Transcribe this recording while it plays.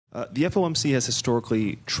The FOMC has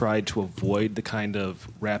historically tried to avoid the kind of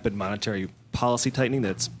rapid monetary policy tightening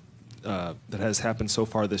that has happened so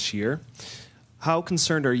far this year. How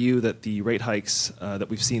concerned are you that the rate hikes that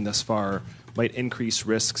we've seen thus far might increase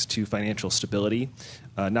risks to financial stability,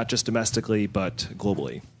 not just domestically, but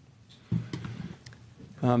globally?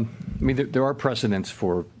 I mean, there are precedents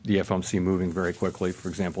for the FOMC moving very quickly. For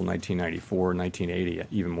example, 1994, 1980,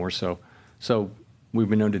 even more so. So we've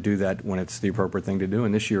been known to do that when it's the appropriate thing to do,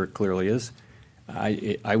 and this year it clearly is.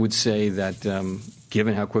 I would say that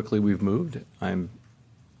given how quickly we've moved, I'm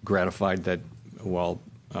gratified that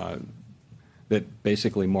that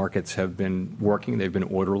basically markets have been working, they've been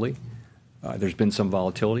orderly. There's been some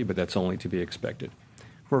volatility, but that's only to be expected.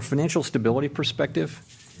 From a financial stability perspective,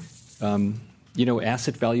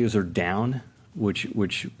 asset values are down, which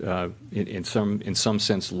in some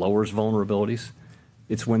sense lowers vulnerabilities.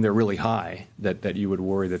 It's when they're really high that you would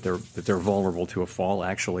worry that they're vulnerable to a fall.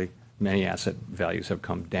 Actually, many asset values have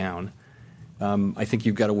come down. I think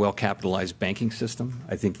you've got a well-capitalized banking system.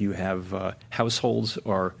 I think you have households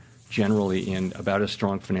are generally in about as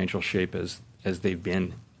strong financial shape as they've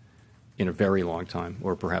been in a very long time,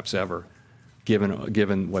 or perhaps ever,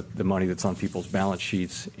 given what the money that's on people's balance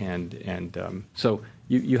sheets, and so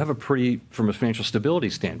you have from a financial stability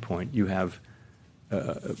standpoint, you have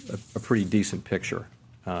a pretty decent picture.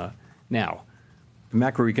 Now, there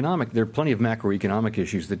are plenty of macroeconomic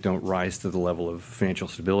issues that don't rise to the level of financial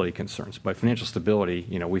stability concerns. By financial stability,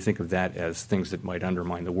 we think of that as things that might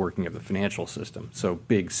undermine the working of the financial system, so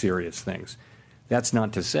big, serious things. That's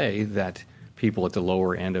not to say that people at the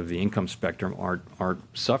lower end of the income spectrum aren't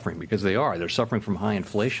suffering, because they are. They're suffering from high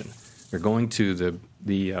inflation. They're going to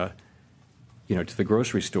the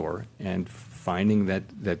grocery store and finding that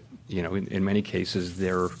in many cases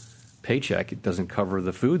their paycheck, it doesn't cover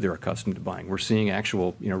the food they're accustomed to buying. We're seeing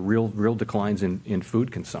actual, real declines in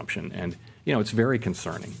food consumption, and it's very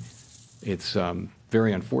concerning. It's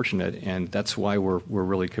very unfortunate, and that's why we're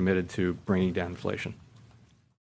really committed to bringing down inflation.